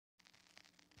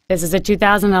This is a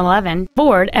 2011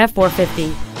 Ford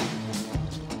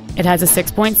F-450. It has a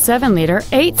 6.7-liter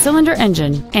 8-cylinder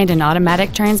engine and an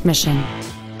automatic transmission.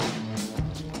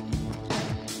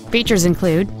 Features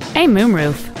include a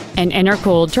moonroof, an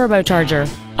intercooled turbocharger,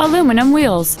 aluminum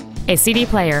wheels, a CD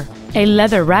player, a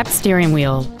leather-wrapped steering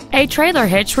wheel, a trailer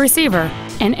hitch receiver,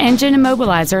 an engine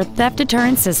immobilizer theft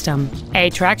deterrent system, a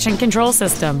traction control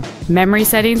system, memory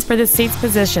settings for the seat's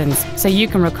positions so you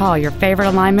can recall your favorite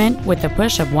alignment with the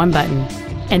push of one button.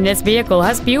 And this vehicle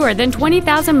has fewer than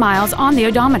 20,000 miles on the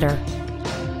odometer.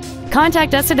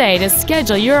 Contact us today to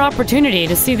schedule your opportunity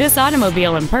to see this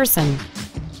automobile in person.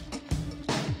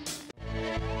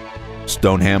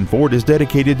 Stoneham Ford is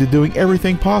dedicated to doing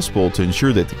everything possible to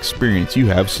ensure that the experience you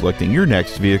have selecting your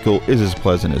next vehicle is as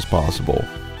pleasant as possible.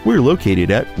 We're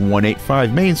located at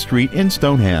 185 Main Street in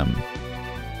Stoneham.